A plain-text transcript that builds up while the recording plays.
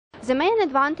The main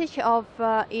advantage of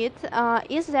it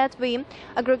is that we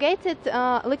aggregated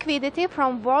liquidity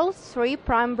from world's 3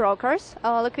 prime brokers,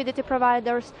 liquidity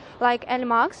providers like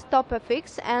LMAX,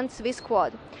 TopFX, and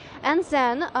Swissquote. And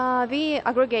then we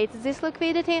aggregate this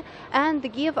liquidity and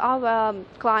give our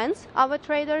clients, our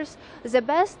traders, the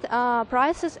best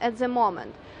prices at the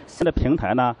moment. 的平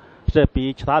台呢是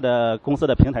比其他的公司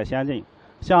的平台先进，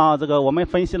像这个我们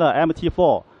分析了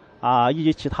MT4 以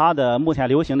及其他的目前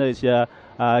流行的一些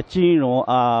金融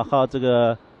和这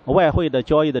个外汇的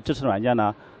交易的支持软件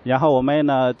呢，然后我们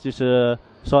呢就是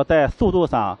说在速度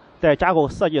上，在架构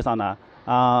设计上呢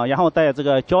然后在这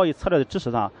个交易策略的支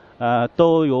持上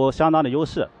都有相当的优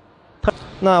势。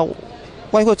那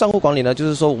外汇账户管理呢，就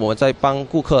是说我们在帮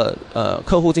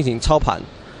客户进行操盘。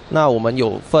那我们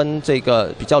有分这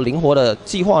个比较灵活的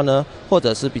计划呢，或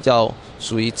者是比较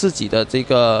属于自己的这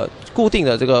个固定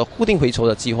回酬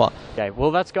的计划。Okay,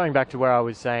 well, that's going back to where I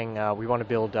was saying we want to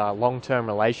build long-term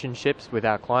relationships with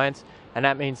our clients, and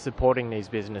that means supporting these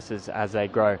businesses as they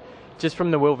grow. Just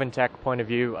from the Wilvan Tech point of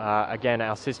view, again,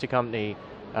 our sister company,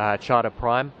 China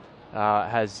Prime,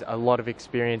 has a lot of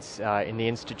experience in the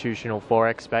institutional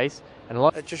forex space, and a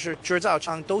lot. 就是制造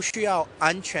商都需要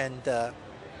安全的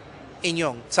应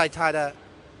用在它的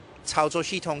操作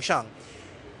系统上，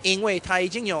因为它已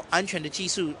经有安全的技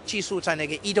术在那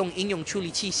个移动应用处理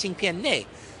器芯片内，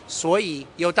所以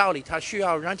有道理，它需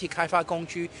要软体开发工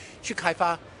具去开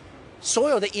发所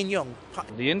有的应用。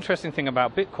The interesting thing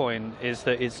about Bitcoin is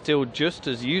that it's still just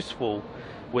as useful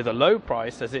with a low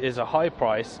price as it is a high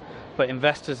price, but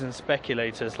investors and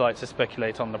speculators like to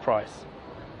speculate on the price.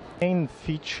 Main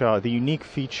feature, the unique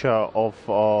feature of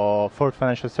Ford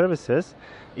Financial Services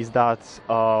is that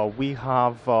we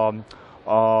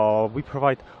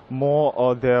provide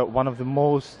one of the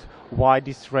most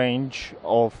widest range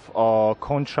of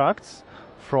contracts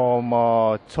from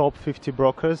top 50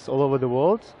 brokers all over the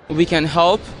world. We can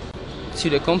help to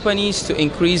the companies to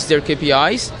increase their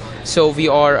KPIs. So we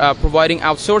are providing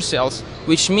outsource sales,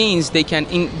 which means they can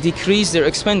decrease their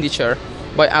expenditure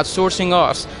by outsourcing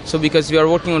us. So because we are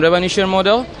working on revenue share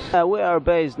model. We are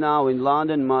based now in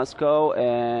London, Moscow,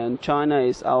 and China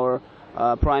is our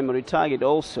primary target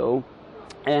also.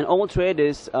 And all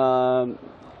traders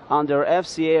under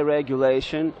FCA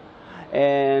regulation,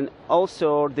 and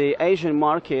also the Asian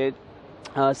market,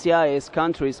 CIS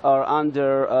countries are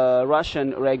under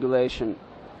Russian regulation.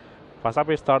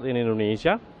 Fasape started in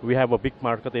Indonesia. We have a big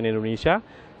market in Indonesia.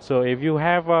 So if you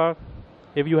have a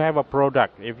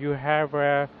product, if you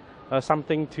have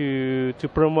something to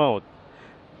promote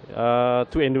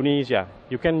to Indonesia,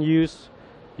 you can use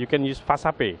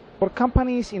Fasape. For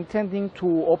companies intending to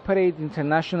operate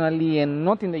internationally and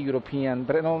not in the European,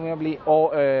 predominantly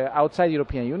or outside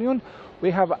European Union,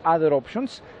 we have other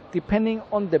options depending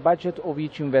on the budget of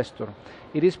each investor.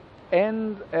 It is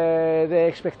and the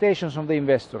expectations of the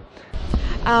investor.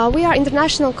 We are an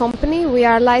international company. We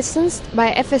are licensed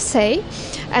by FSA,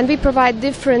 and we provide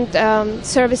different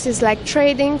services like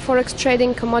trading, forex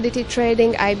trading, commodity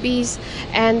trading, IBs,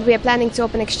 and we are planning to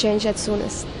open exchange as soon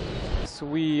as.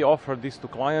 We offer this to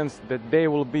clients that they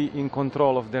will be in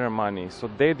control of their money. So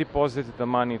they deposit the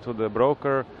money to the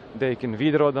broker, they can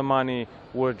withdraw the money,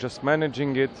 we're just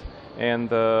managing it.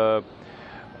 And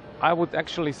I would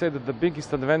actually say that the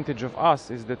biggest advantage of us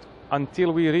is that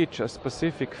until we reach a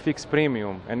specific fixed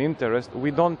premium and interest, we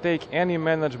don't take any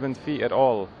management fee at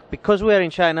all. Because we are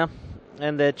in China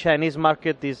and the Chinese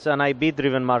market is an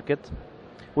IB-driven market,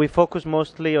 we focus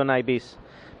mostly on IBs.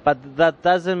 But that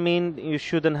doesn't mean you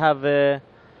shouldn't have a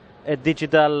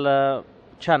digital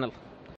channel.